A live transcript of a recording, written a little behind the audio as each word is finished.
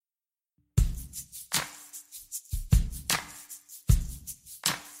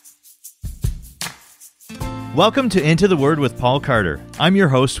Welcome to Into the Word with Paul Carter. I'm your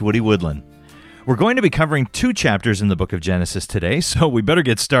host, Woody Woodland. We're going to be covering 2 chapters in the book of Genesis today, so we better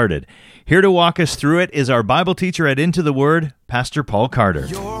get started. Here to walk us through it is our Bible teacher at Into the Word, Pastor Paul Carter.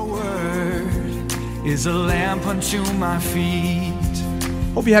 Your word is a lamp unto my feet.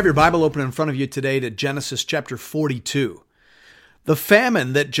 Hope you have your Bible open in front of you today to Genesis chapter 42. The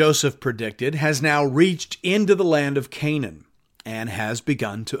famine that Joseph predicted has now reached into the land of Canaan and has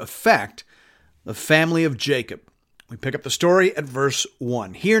begun to affect the family of Jacob. We pick up the story at verse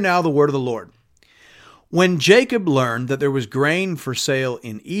 1. Hear now the word of the Lord. When Jacob learned that there was grain for sale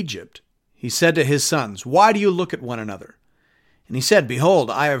in Egypt, he said to his sons, "Why do you look at one another?" And he said,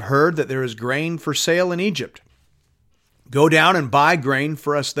 "Behold, I have heard that there is grain for sale in Egypt. Go down and buy grain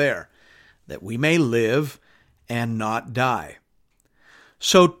for us there, that we may live and not die."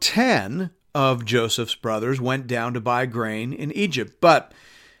 So 10 of Joseph's brothers went down to buy grain in Egypt, but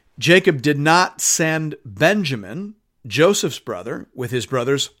Jacob did not send Benjamin, Joseph's brother, with his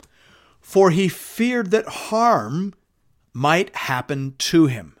brothers, for he feared that harm might happen to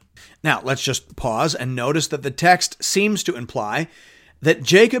him. Now, let's just pause and notice that the text seems to imply that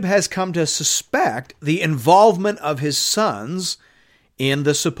Jacob has come to suspect the involvement of his sons in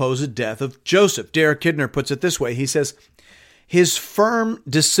the supposed death of Joseph. Derek Kidner puts it this way. He says, his firm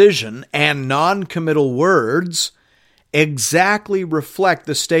decision and non-committal words exactly reflect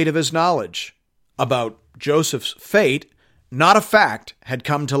the state of his knowledge about Joseph's fate. Not a fact had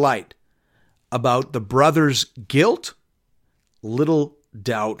come to light. About the brothers' guilt, little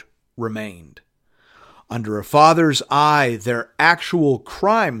doubt remained. Under a father's eye, their actual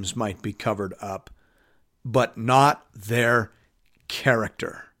crimes might be covered up, but not their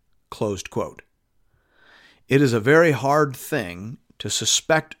character. Closed quote. It is a very hard thing to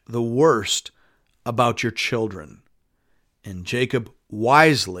suspect the worst about your children. And Jacob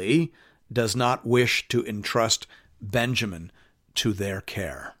wisely does not wish to entrust Benjamin to their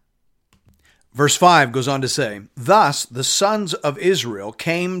care. Verse 5 goes on to say, "Thus the sons of Israel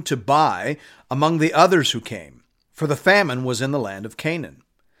came to buy among the others who came, for the famine was in the land of Canaan.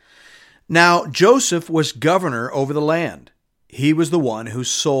 Now Joseph was governor over the land. He was the one who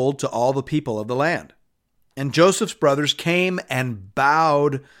sold to all the people of the land. And Joseph's brothers came and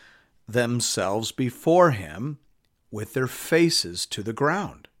bowed themselves before him with their faces to the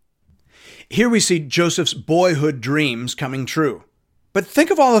ground." Here we see Joseph's boyhood dreams coming true. But think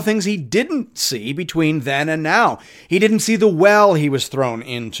of all the things he didn't see between then and now. He didn't see the well he was thrown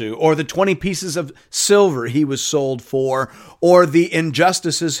into, or the 20 pieces of silver he was sold for, or the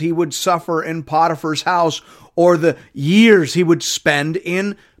injustices he would suffer in Potiphar's house, or the years he would spend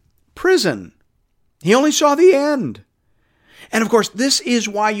in prison. He only saw the end. And of course, this is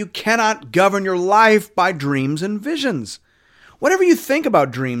why you cannot govern your life by dreams and visions. Whatever you think about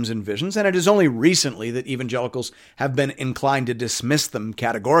dreams and visions, and it is only recently that evangelicals have been inclined to dismiss them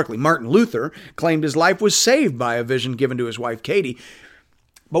categorically. Martin Luther claimed his life was saved by a vision given to his wife, Katie.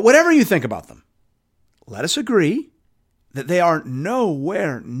 But whatever you think about them, let us agree that they are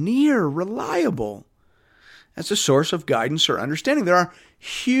nowhere near reliable as a source of guidance or understanding. There are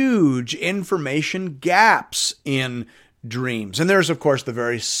huge information gaps in dreams. And there's, of course, the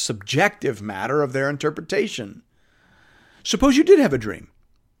very subjective matter of their interpretation. Suppose you did have a dream.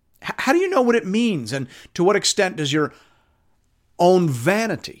 How do you know what it means? And to what extent does your own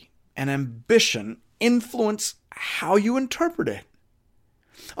vanity and ambition influence how you interpret it?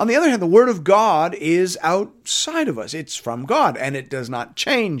 On the other hand, the Word of God is outside of us. It's from God, and it does not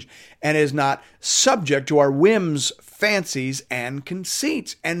change and is not subject to our whims, fancies, and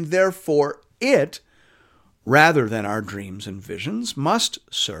conceits. And therefore, it, rather than our dreams and visions, must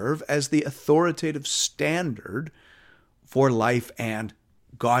serve as the authoritative standard for life and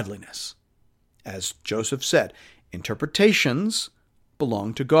godliness. As Joseph said, interpretations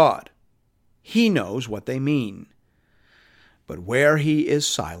belong to God. He knows what they mean. But where he is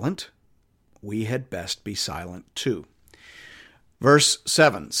silent, we had best be silent too. Verse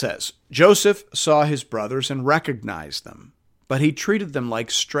 7 says, "Joseph saw his brothers and recognized them, but he treated them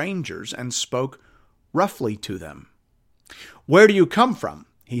like strangers and spoke roughly to them. 'Where do you come from?'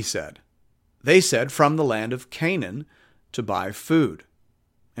 he said. They said, 'From the land of Canaan to buy food.'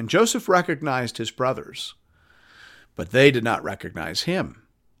 And Joseph recognized his brothers, but they did not recognize him."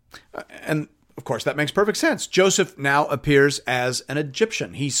 And of course, that makes perfect sense. Joseph now appears as an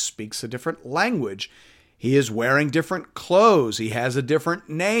Egyptian. He speaks a different language. He is wearing different clothes. He has a different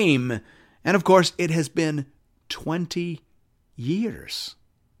name. And of course, it has been 20 years.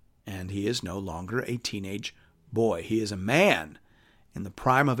 And he is no longer a teenage boy. He is a man in the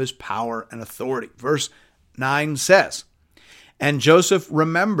prime of his power and authority. Verse 9 says, "And Joseph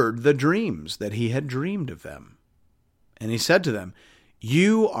remembered the dreams that he had dreamed of them. And he said to them,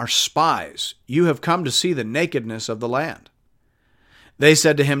 'You are spies. You have come to see the nakedness of the land.' They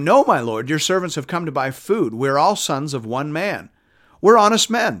said to him, 'No, my lord, your servants have come to buy food. We're all sons of one man. We're honest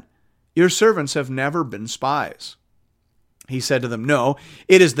men. Your servants have never been spies.' He said to them, 'No,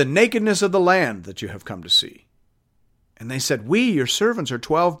 it is the nakedness of the land that you have come to see.' And they said, 'We, your servants, are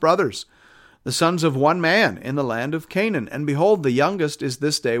 12 brothers, the sons of one man in the land of Canaan. And behold, the youngest is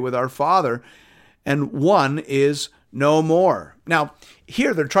this day with our father, and one is no more.'" Now,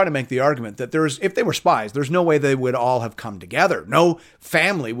 here they're trying to make the argument that if they were spies, there's no way they would all have come together. No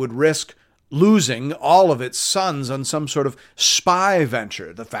family would risk losing all of its sons on some sort of spy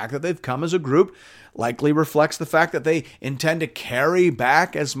venture. The fact that they've come as a group likely reflects the fact that they intend to carry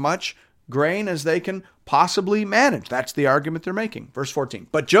back as much grain as they can possibly manage. That's the argument they're making. Verse 14,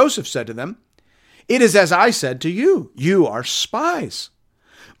 "But Joseph said to them, 'It is as I said to you. You are spies.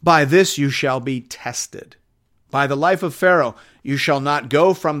 By this you shall be tested. By the life of Pharaoh, you shall not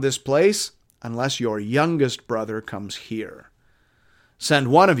go from this place unless your youngest brother comes here. Send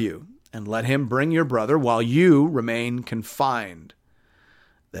one of you, and let him bring your brother while you remain confined,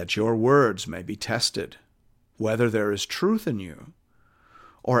 that your words may be tested, whether there is truth in you.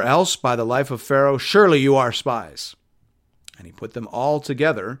 Or else, by the life of Pharaoh, surely you are spies.' And he put them all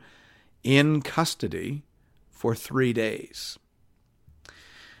together in custody for 3 days."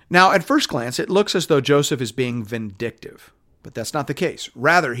 Now, at first glance, it looks as though Joseph is being vindictive, but that's not the case.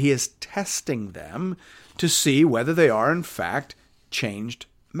 Rather, he is testing them to see whether they are, in fact, changed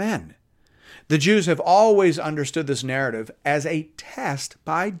men. The Jews have always understood this narrative as a test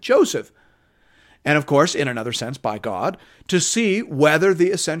by Joseph, and of course, in another sense, by God, to see whether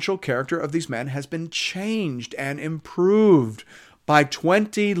the essential character of these men has been changed and improved by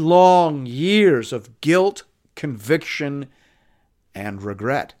 20 long years of guilt, conviction, and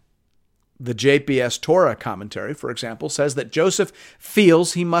regret. The JPS Torah commentary, for example, says that Joseph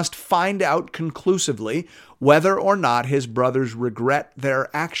feels he must find out conclusively whether or not his brothers regret their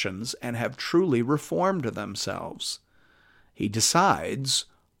actions and have truly reformed themselves. He decides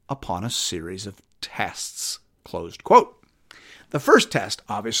upon a series of tests. Closed quote. The first test,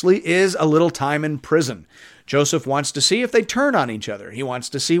 obviously, is a little time in prison. Joseph wants to see if they turn on each other. He wants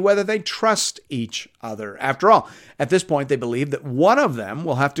to see whether they trust each other. After all, at this point, they believe that one of them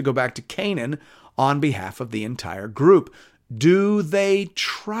will have to go back to Canaan on behalf of the entire group. Do they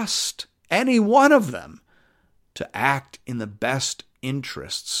trust any one of them to act in the best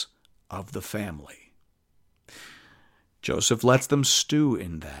interests of the family? Joseph lets them stew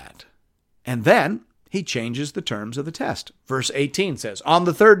in that. And then he changes the terms of the test. Verse 18 says, "On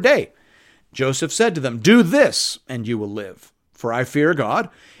the third day, Joseph said to them, 'Do this, and you will live. For I fear God.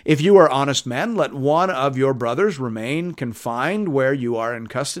 If you are honest men, let one of your brothers remain confined where you are in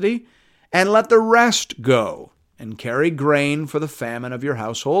custody, and let the rest go, and carry grain for the famine of your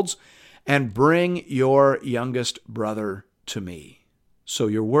households, and bring your youngest brother to me. So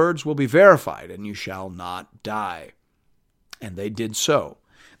your words will be verified, and you shall not die.' And they did so."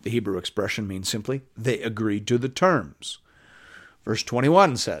 The Hebrew expression means simply, they agreed to the terms. Verse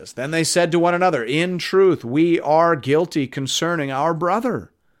 21 says, "Then they said to one another, 'In truth, we are guilty concerning our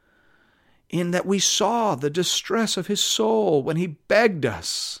brother, in that we saw the distress of his soul when he begged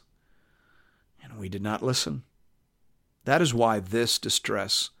us, and we did not listen. That is why this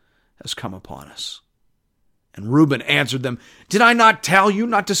distress has come upon us.' And Reuben answered them, 'Did I not tell you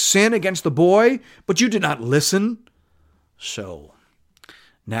not to sin against the boy? But you did not listen. So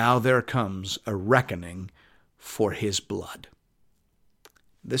now there comes a reckoning for his blood.'"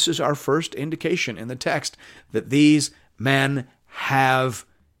 This is our first indication in the text that these men have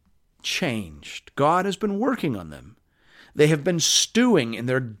changed. God has been working on them. They have been stewing in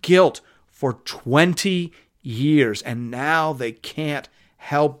their guilt for 20 years, and now they can't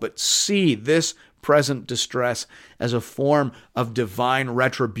help but see this present distress as a form of divine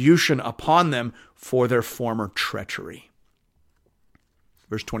retribution upon them for their former treachery.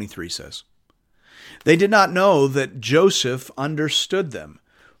 Verse 23 says, "They did not know that Joseph understood them,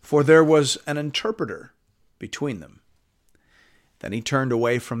 for there was an interpreter between them. Then he turned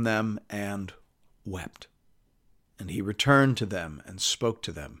away from them and wept. And he returned to them and spoke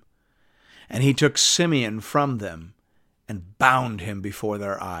to them. And he took Simeon from them and bound him before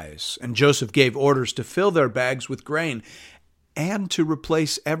their eyes. And Joseph gave orders to fill their bags with grain, and to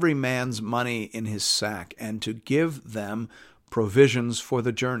replace every man's money in his sack, and to give them provisions for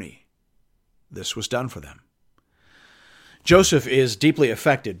the journey. This was done for them." Joseph is deeply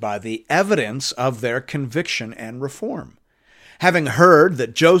affected by the evidence of their conviction and reform. Having heard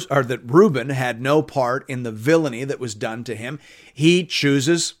that Reuben had no part in the villainy that was done to him, he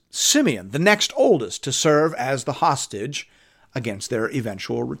chooses Simeon, the next oldest, to serve as the hostage against their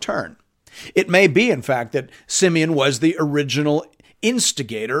eventual return. It may be, in fact, that Simeon was the original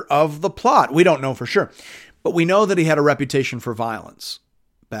instigator of the plot. We don't know for sure, but we know that he had a reputation for violence.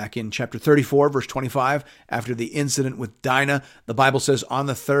 Back in chapter 34, verse 25, after the incident with Dinah, the Bible says, "On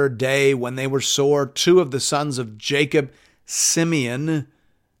the third day, when they were sore, two of the sons of Jacob, Simeon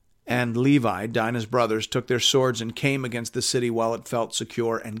and Levi, Dinah's brothers, took their swords and came against the city while it felt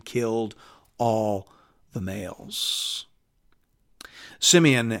secure and killed all the males."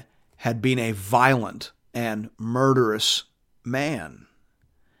 Simeon had been a violent and murderous man,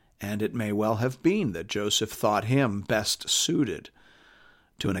 and it may well have been that Joseph thought him best suited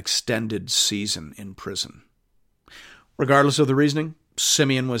to an extended season in prison. Regardless of the reasoning,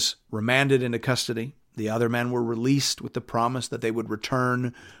 Simeon was remanded into custody. The other men were released with the promise that they would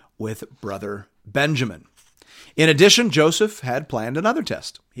return with brother Benjamin. In addition, Joseph had planned another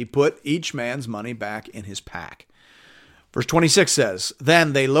test. He put each man's money back in his pack. Verse 26 says,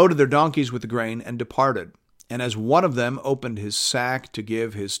 "Then they loaded their donkeys with the grain and departed. And as one of them opened his sack to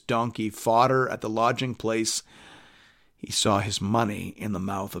give his donkey fodder at the lodging place, he saw his money in the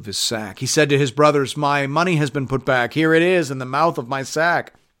mouth of his sack. He said to his brothers, 'My money has been put back. Here it is in the mouth of my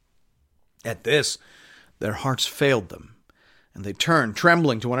sack.' At this, their hearts failed them, and they turned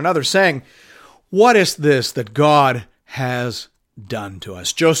trembling to one another, saying, 'What is this that God has done to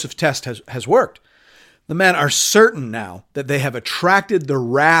us?'" Joseph's test has worked. The men are certain now that they have attracted the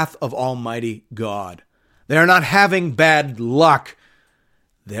wrath of Almighty God. They are not having bad luck.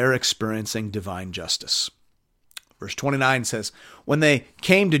 They're experiencing divine justice. Verse 29 says, "When they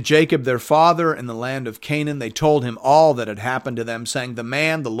came to Jacob their father in the land of Canaan, they told him all that had happened to them, saying, 'The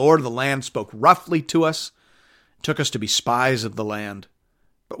man, the Lord of the land, spoke roughly to us, took us to be spies of the land.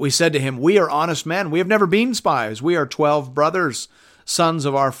 But we said to him, we are honest men. We have never been spies. We are 12 brothers, sons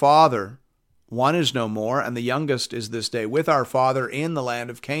of our father. One is no more, and the youngest is this day with our father in the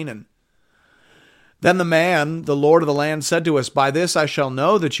land of Canaan.' Then the man, the Lord of the land, said to us, 'By this I shall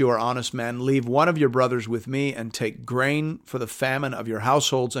know that you are honest men. Leave one of your brothers with me, and take grain for the famine of your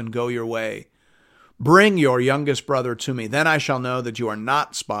households, and go your way. Bring your youngest brother to me. Then I shall know that you are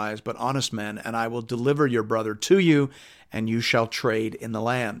not spies, but honest men, and I will deliver your brother to you, and you shall trade in the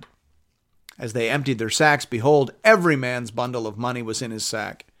land.' As they emptied their sacks, behold, every man's bundle of money was in his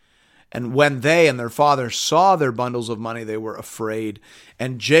sack. And when they and their father saw their bundles of money, they were afraid.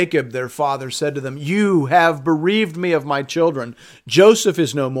 And Jacob, their father, said to them, 'You have bereaved me of my children. Joseph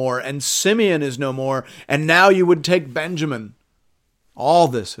is no more, and Simeon is no more, and now you would take Benjamin. All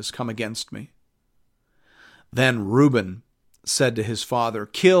this has come against me.' Then Reuben said to his father,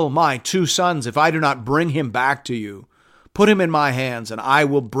 'Kill my 2 sons if I do not bring him back to you. Put him in my hands, and I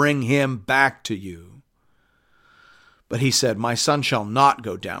will bring him back to you.' But he said, 'My son shall not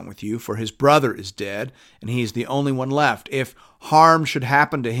go down with you, for his brother is dead, and he is the only one left. If harm should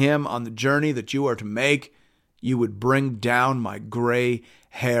happen to him on the journey that you are to make, you would bring down my gray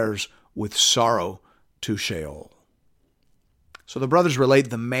hairs with sorrow to Sheol.'" So the brothers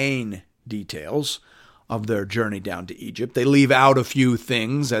relate the main details of their journey down to Egypt. They leave out a few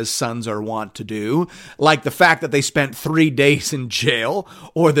things, as sons are wont to do, like the fact that they spent 3 days in jail,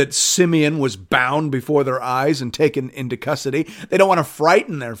 or that Simeon was bound before their eyes and taken into custody. They don't want to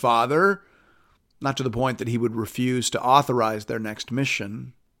frighten their father, not to the point that he would refuse to authorize their next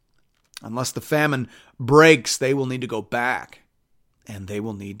mission. Unless the famine breaks, they will need to go back, and they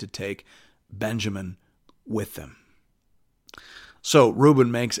will need to take Benjamin with them. So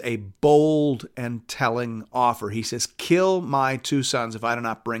Reuben makes a bold and telling offer. He says, "Kill my 2 sons if I do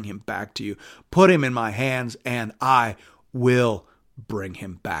not bring him back to you. Put him in my hands, and I will bring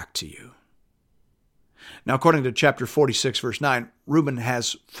him back to you." Now, according to chapter 46, verse 9, Reuben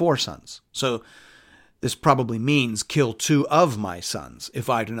has 4 sons. So this probably means kill 2 of my sons if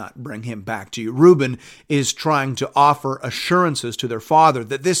I do not bring him back to you. Reuben is trying to offer assurances to their father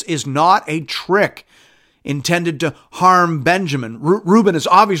that this is not a trick intended to harm Benjamin. Reuben is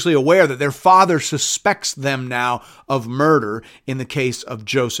obviously aware that their father suspects them now of murder in the case of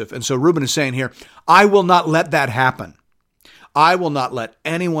Joseph. And so Reuben is saying here, I will not let that happen. I will not let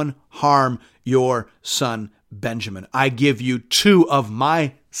anyone harm your son Benjamin. I give you 2 of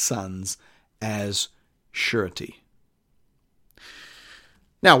my sons as surety.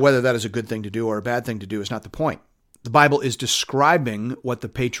 Now, whether that is a good thing to do or a bad thing to do is not the point. The Bible is describing what the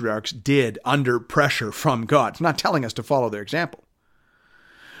patriarchs did under pressure from God. It's not telling us to follow their example.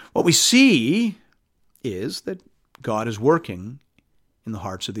 What we see is that God is working in the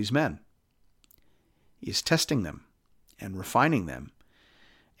hearts of these men. He is testing them, and refining them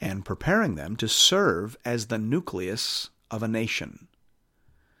and preparing them to serve as the nucleus of a nation.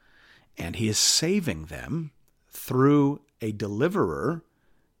 And he is saving them through a deliverer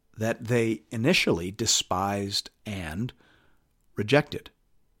that they initially despised and rejected.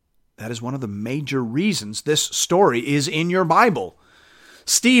 That is one of the major reasons this story is in your Bible.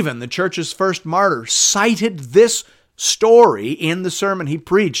 Stephen, the church's first martyr, cited this story in the sermon he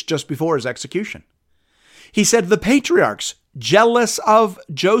preached just before his execution. He said, the patriarchs, jealous of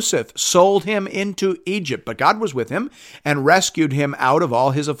Joseph, sold him into Egypt, but God was with him and rescued him out of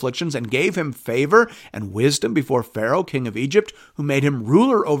all his afflictions and gave him favor and wisdom before Pharaoh, king of Egypt, who made him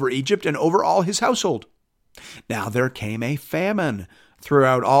ruler over Egypt and over all his household. Now there came a famine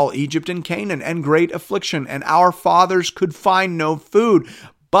throughout all Egypt and Canaan, and great affliction, and our fathers could find no food.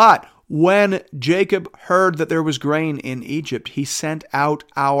 But when Jacob heard that there was grain in Egypt, he sent out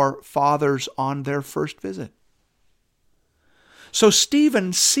our fathers on their first visit. So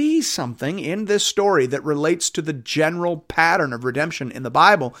Stephen sees something in this story that relates to the general pattern of redemption in the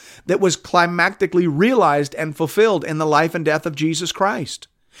Bible that was climactically realized and fulfilled in the life and death of Jesus Christ.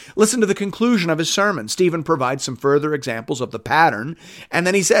 Listen to the conclusion of his sermon. Stephen provides some further examples of the pattern, and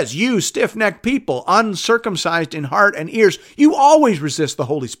then he says, you stiff-necked people, uncircumcised in heart and ears, you always resist the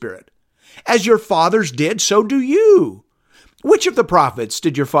Holy Spirit. As your fathers did, so do you. Which of the prophets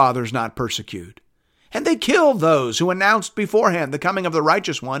did your fathers not persecute? And they killed those who announced beforehand the coming of the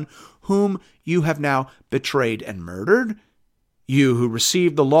righteous one, whom you have now betrayed and murdered. You who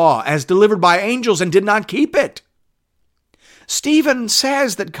received the law as delivered by angels and did not keep it. Stephen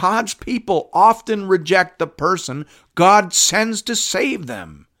says that God's people often reject the person God sends to save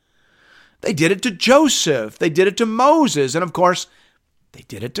them. They did it to Joseph, they did it to Moses, and of course, they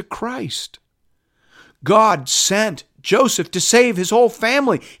did it to Christ. God sent Joseph to save his whole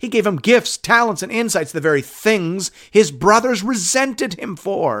family. He gave him gifts, talents, and insights, the very things his brothers resented him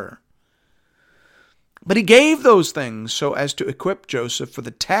for. But he gave those things so as to equip Joseph for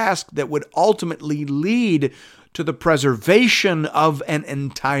the task that would ultimately lead to the preservation of an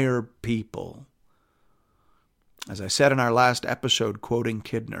entire people. As I said in our last episode, quoting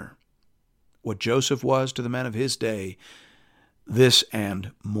Kidner, what Joseph was to the men of his day, this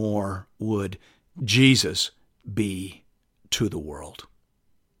and more would Jesus be to the world.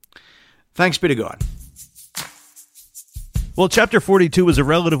 Thanks be to God. Well, chapter 42 was a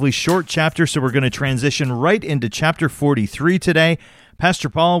relatively short chapter, so we're going to transition right into chapter 43 today. Pastor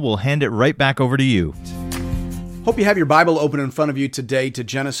Paul will hand it right back over to you. Hope you have your Bible open in front of you today to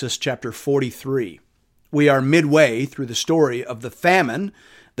Genesis chapter 43. We are midway through the story of the famine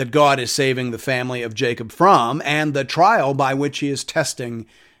that God is saving the family of Jacob from and the trial by which he is testing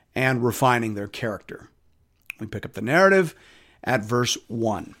and refining their character. We pick up the narrative at verse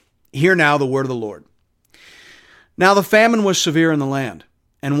 1. Hear now the word of the Lord. Now the famine was severe in the land,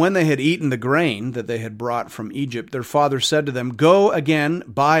 and when they had eaten the grain that they had brought from Egypt, their father said to them, Go again,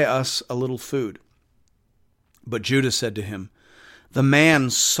 buy us a little food. But Judah said to him, The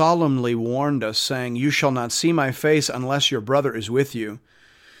man solemnly warned us, saying, You shall not see my face unless your brother is with you.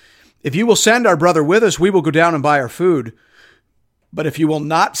 If you will send our brother with us, we will go down and buy our food. But if you will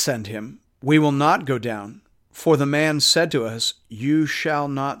not send him, we will not go down. For the man said to us, You shall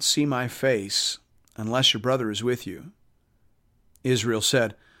not see my face unless your brother is with you. Israel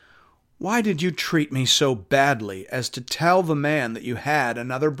said, Why did you treat me so badly as to tell the man that you had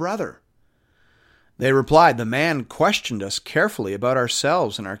another brother? They replied, The man questioned us carefully about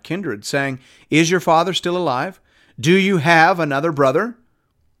ourselves and our kindred, saying, Is your father still alive? Do you have another brother?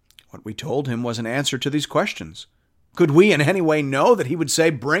 What we told him was an answer to these questions. Could we in any way know that he would say,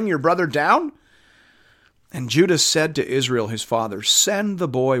 Bring your brother down? And Judah said to Israel his father, Send the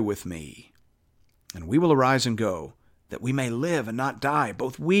boy with me, and we will arise and go, that we may live and not die,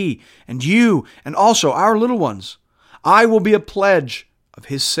 both we and you, and also our little ones. I will be a pledge of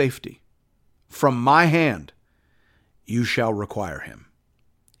his safety. From my hand you shall require him.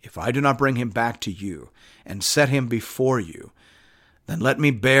 If I do not bring him back to you and set him before you, then let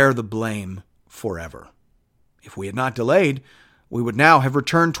me bear the blame forever. If we had not delayed, we would now have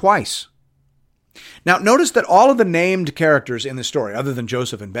returned twice. Now, notice that all of the named characters in the story, other than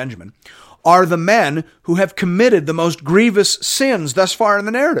Joseph and Benjamin, are the men who have committed the most grievous sins thus far in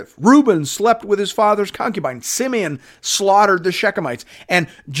the narrative. Reuben slept with his father's concubine. Simeon slaughtered the Shechemites. And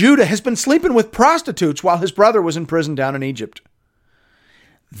Judah has been sleeping with prostitutes while his brother was in prison down in Egypt.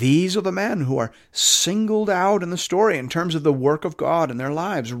 These are the men who are singled out in the story in terms of the work of God in their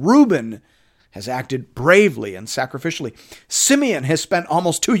lives. Reuben has acted bravely and sacrificially. Simeon has spent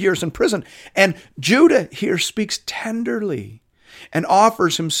almost 2 years in prison. And Judah here speaks tenderly and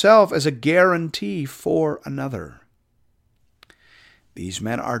offers himself as a guarantee for another. These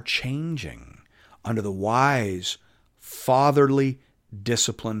men are changing under the wise, fatherly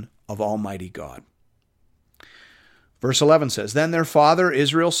discipline of Almighty God. Verse 11 says, Then their father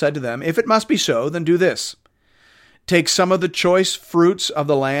Israel said to them, If it must be so, then do this. Take some of the choice fruits of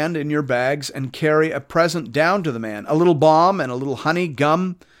the land in your bags and carry a present down to the man, a little balm and a little honey,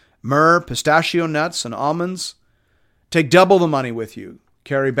 gum, myrrh, pistachio nuts, and almonds. Take double the money with you.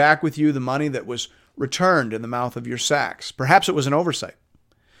 Carry back with you the money that was returned in the mouth of your sacks. Perhaps it was an oversight.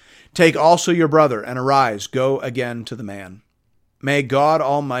 Take also your brother and arise, go again to the man. May God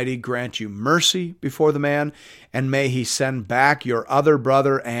Almighty grant you mercy before the man, and may he send back your other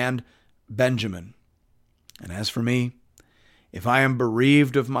brother and Benjamin. And as for me, if I am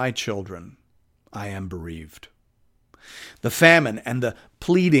bereaved of my children, I am bereaved. The famine and the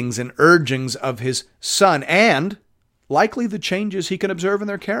pleadings and urgings of his son, and likely the changes he can observe in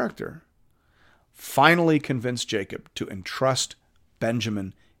their character, finally convinced Jacob to entrust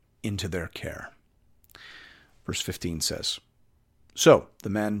Benjamin into their care. Verse 15 says, So the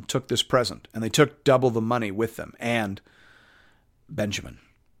men took this present, and they took double the money with them, and Benjamin.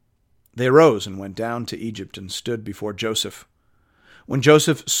 They arose and went down to Egypt and stood before Joseph. When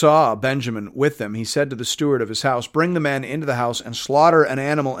Joseph saw Benjamin with them, he said to the steward of his house, Bring the men into the house and slaughter an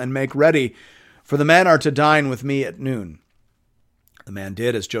animal and make ready, for the men are to dine with me at noon. The man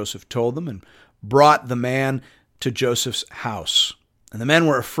did as Joseph told them and brought the man to Joseph's house. And the men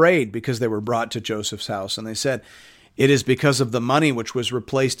were afraid because they were brought to Joseph's house. And they said, It is because of the money which was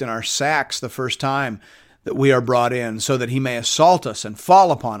replaced in our sacks the first time that we are brought in, so that he may assault us and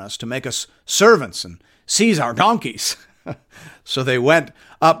fall upon us to make us servants and seize our donkeys. So they went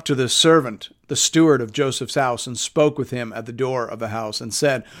up to the servant, the steward of Joseph's house, and spoke with him at the door of the house and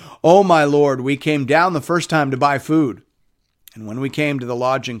said, O my lord, we came down the first time to buy food. And when we came to the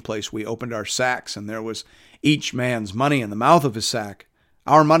lodging place, we opened our sacks, and there was each man's money in the mouth of his sack,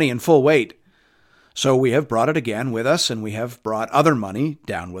 our money in full weight. So we have brought it again with us, and we have brought other money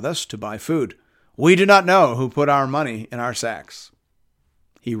down with us to buy food. We do not know who put our money in our sacks.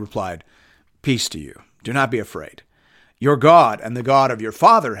 He replied, Peace to you. Do not be afraid. Your God and the God of your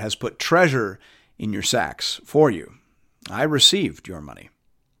father has put treasure in your sacks for you. I received your money.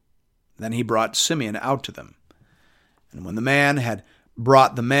 Then he brought Simeon out to them. And when the man had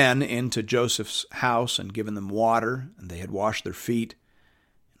brought the men into Joseph's house and given them water, and they had washed their feet,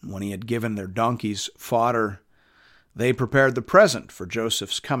 and when he had given their donkeys fodder, they prepared the present for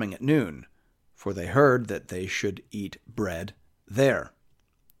Joseph's coming at noon, for they heard that they should eat bread there.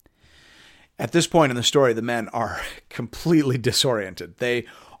 At this point in the story, the men are completely disoriented. They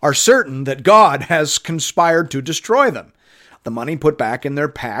are certain that God has conspired to destroy them. The money put back in their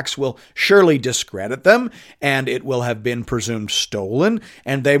packs will surely discredit them, and it will have been presumed stolen,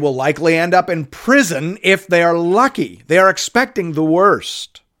 and they will likely end up in prison if they are lucky. They are expecting the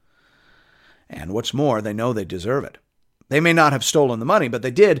worst. And what's more, they know they deserve it. They may not have stolen the money, but they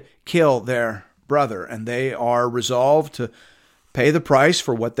did kill their brother, and they are resolved to pay the price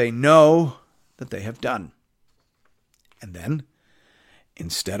for what they know that they have done. And then,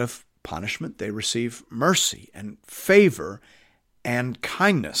 instead of punishment, they receive mercy and favor and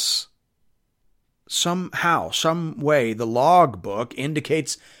kindness. Somehow, some way, the logbook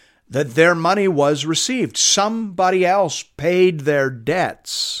indicates that their money was received. Somebody else paid their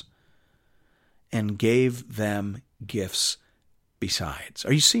debts and gave them gifts besides.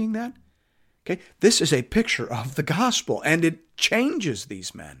 Are you seeing that? Okay, this is a picture of the gospel, and it changes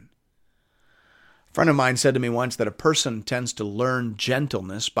these men. A friend of mine said to me once that a person tends to learn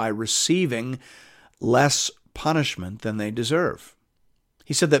gentleness by receiving less punishment than they deserve.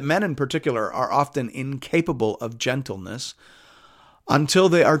 He said that men in particular are often incapable of gentleness until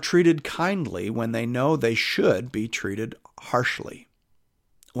they are treated kindly when they know they should be treated harshly.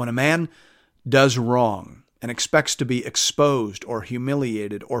 When a man does wrong and expects to be exposed or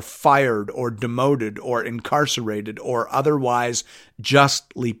humiliated or fired or demoted or incarcerated or otherwise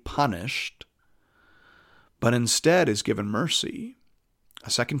justly punished, but instead is given mercy, a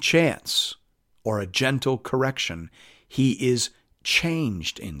second chance, or a gentle correction, he is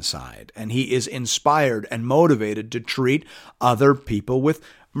changed inside, and he is inspired and motivated to treat other people with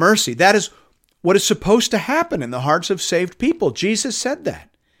mercy. That is what is supposed to happen in the hearts of saved people. Jesus said that.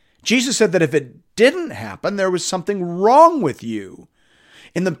 Jesus said that if it didn't happen, there was something wrong with you.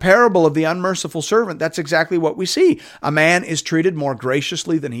 In the parable of the unmerciful servant, that's exactly what we see. A man is treated more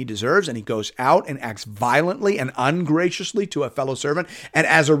graciously than he deserves, and he goes out and acts violently and ungraciously to a fellow servant. And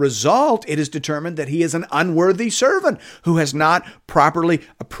as a result, it is determined that he is an unworthy servant who has not properly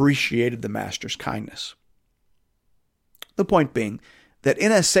appreciated the master's kindness. The point being that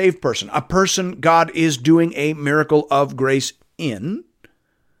in a saved person, a person God is doing a miracle of grace in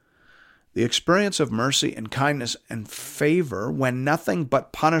the experience of mercy and kindness and favor when nothing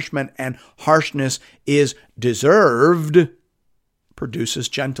but punishment and harshness is deserved produces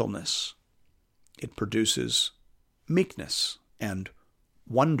gentleness. It produces meekness and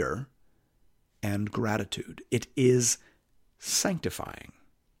wonder and gratitude. It is sanctifying.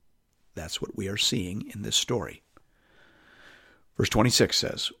 That's what we are seeing in this story. Verse 26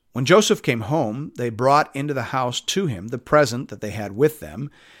 says, "When Joseph came home, they brought into the house to him the present that they had with them,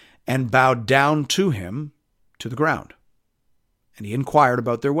 and bowed down to him to the ground. And he inquired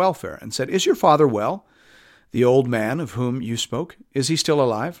about their welfare, and said, 'Is your father well? The old man of whom you spoke, is he still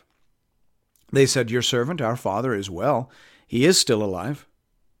alive?' They said, 'Your servant, our father, is well. He is still alive.'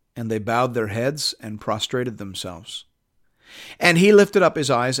 And they bowed their heads and prostrated themselves. And he lifted up his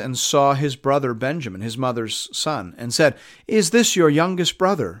eyes and saw his brother Benjamin, his mother's son, and said, 'Is this your youngest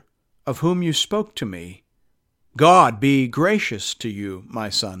brother, of whom you spoke to me? God be gracious to you, my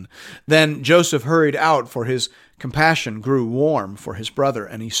son.' Then Joseph hurried out, for his compassion grew warm for his brother,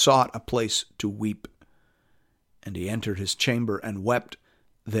 and he sought a place to weep. And he entered his chamber and wept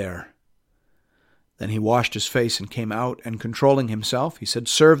there. Then he washed his face and came out, and controlling himself, he said,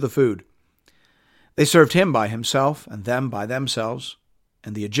 'Serve the food.' They served him by himself, and them by themselves,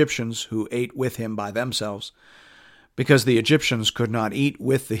 and the Egyptians who ate with him by themselves, because the Egyptians could not eat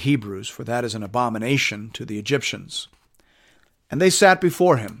with the Hebrews, for that is an abomination to the Egyptians. And they sat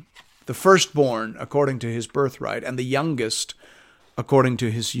before him, the firstborn according to his birthright, and the youngest according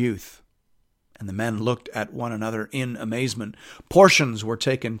to his youth. And the men looked at one another in amazement. Portions were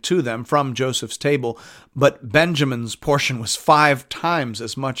taken to them from Joseph's table, but Benjamin's portion was 5 times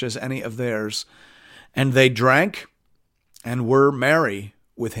as much as any of theirs. And they drank and were merry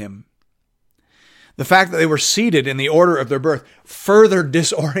with him." The fact that they were seated in the order of their birth further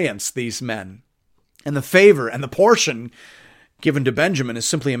disorients these men. And the favor and the portion given to Benjamin is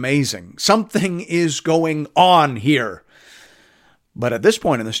simply amazing. Something is going on here. But at this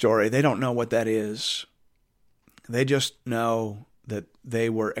point in the story, they don't know what that is. They just know that they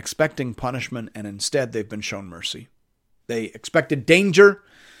were expecting punishment, and instead they've been shown mercy. They expected danger,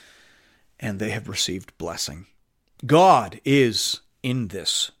 and they have received blessing. God is in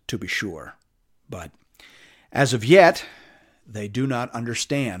this, to be sure. But as of yet, they do not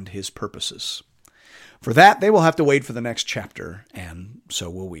understand his purposes. For that, they will have to wait for the next chapter, and so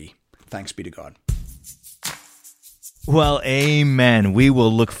will we. Thanks be to God. Well, amen. We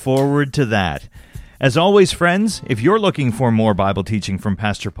will look forward to that. As always, friends, if you're looking for more Bible teaching from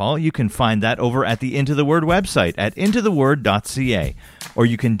Pastor Paul, you can find that over at the Into the Word website at intotheword.ca, or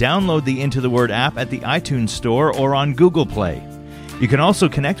you can download the Into the Word app at the iTunes Store or on Google Play. You can also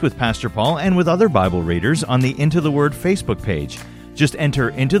connect with Pastor Paul and with other Bible readers on the Into the Word Facebook page. Just enter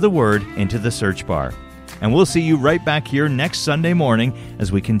Into the Word into the search bar. And we'll see you right back here next Sunday morning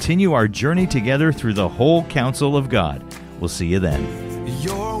as we continue our journey together through the whole counsel of God. We'll see you then.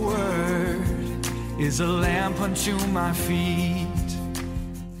 Your word is a lamp unto my feet